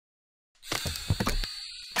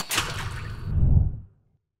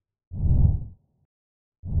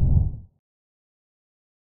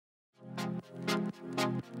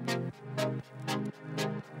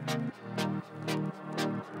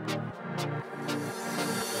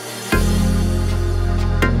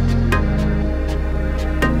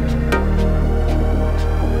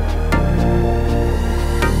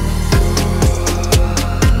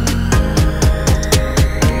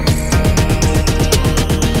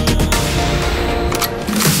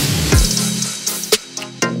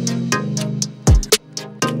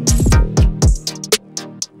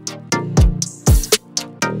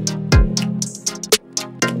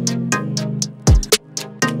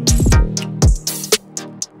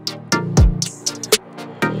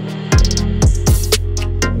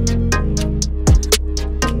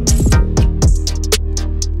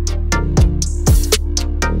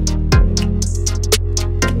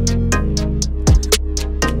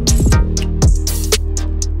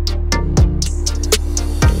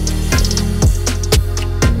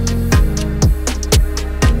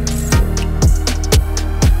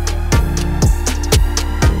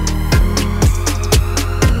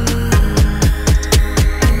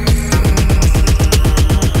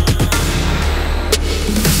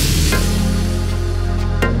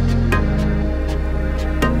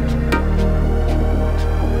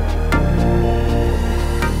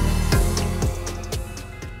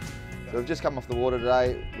So we've just come off the water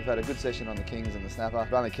today. We've had a good session on the kings and the snapper.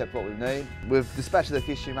 We've only kept what we need. We've dispatched the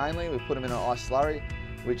fish humanely. We've put them in an ice slurry,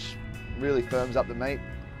 which really firms up the meat.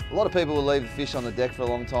 A lot of people will leave the fish on the deck for a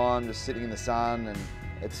long time, just sitting in the sun, and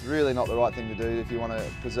it's really not the right thing to do if you want to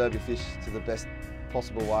preserve your fish to the best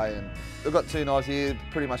possible way. And we've got two knives here,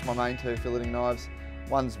 pretty much my main two filleting knives.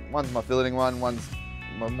 One's my filleting one, one's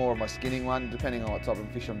more of my skinning one, depending on what type of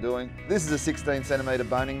fish I'm doing. This is a 16cm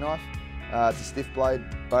boning knife. It's a stiff blade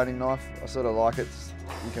boning knife. I sort of like it.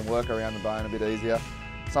 You can work around the bone a bit easier.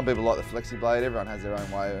 Some people like the flexi blade. Everyone has their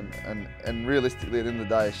own way, and realistically, at the end of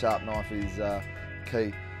the day, a sharp knife is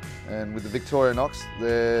key. And with the Victorinox,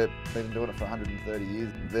 they've been doing it for 130 years.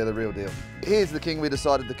 They're the real deal. Here's the king we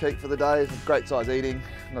decided to keep for the day. It's a great size eating,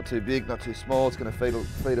 not too big, not too small. It's going to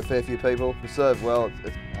feed a fair few people. It's served well,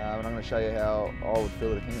 and I'm going to show you how I would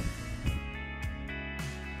fillet a king.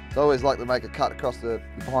 So I always like to make a cut across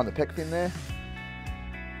behind the pec fin there.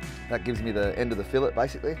 That gives me the end of the fillet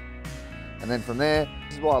basically. And then from there,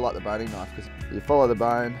 this is why I like the boning knife, because you follow the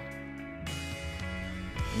bone,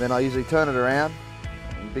 and then I usually turn it around.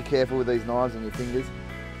 And be careful with these knives and your fingers.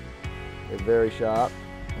 They're very sharp.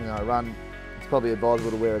 You know, it's probably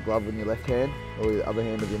advisable to wear a glove in your left hand or the other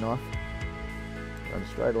hand of your knife. Run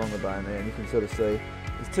straight along the bone there, and you can sort of see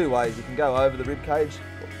there's two ways. You can go over the rib cage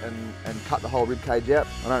and cut the whole rib cage out.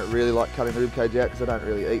 I don't really like cutting the rib cage out because I don't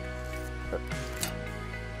really eat. And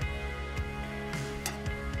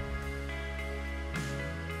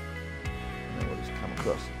then we'll just come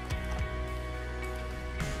across.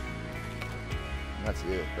 And that's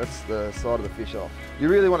it. That's the side of the fish off. You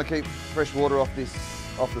really want to keep fresh water off the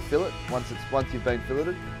fillet once you've been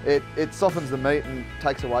filleted. It softens the meat and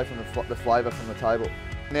takes away from the flavour from the table.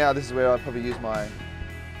 Now this is where I probably use my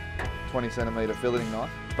 20cm filleting knife.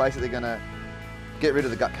 It's basically going to get rid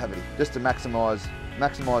of the gut cavity, just to maximise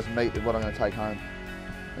meat is what I'm going to take home.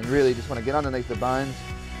 And really just want to get underneath the bones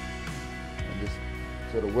and just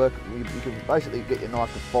sort of work. You can basically get your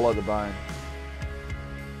knife to follow the bone.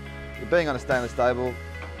 If being on a stainless table,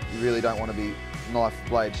 you really don't want to be knife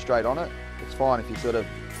blade straight on it. It's fine if you're sort of,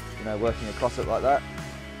 working across it like that.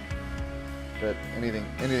 But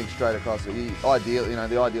anything straight across it. The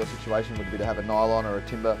ideal situation would be to have a nylon or a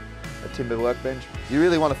timber workbench. You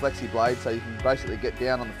really want a flexi blade so you can basically get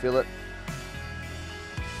down on the fillet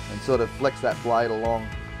and sort of flex that blade along.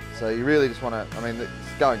 So you really just want to, it's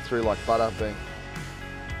going through like butter.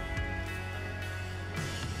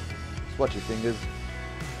 Just watch your fingers.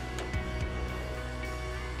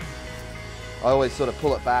 I always sort of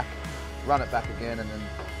pull it back, run it back again, and then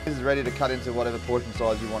this is ready to cut into whatever portion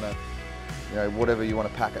size you want to, whatever you want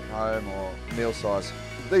to pack at home or meal size.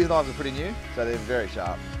 These knives are pretty new, so they're very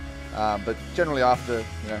sharp. But generally after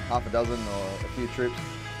half a dozen or a few trips,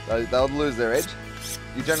 they'll lose their edge.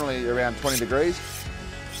 You're generally around 20 degrees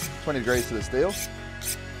to the steel,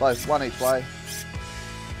 both one each way.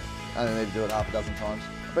 I only need to do it half a dozen times.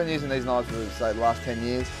 I've been using these knives for say the last 10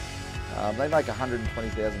 years. They make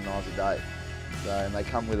 120,000 knives a day. And they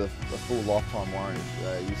come with a full lifetime warranty.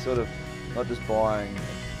 So you're sort of not just buying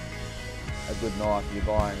a good knife, you're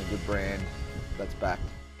buying a good brand that's backed.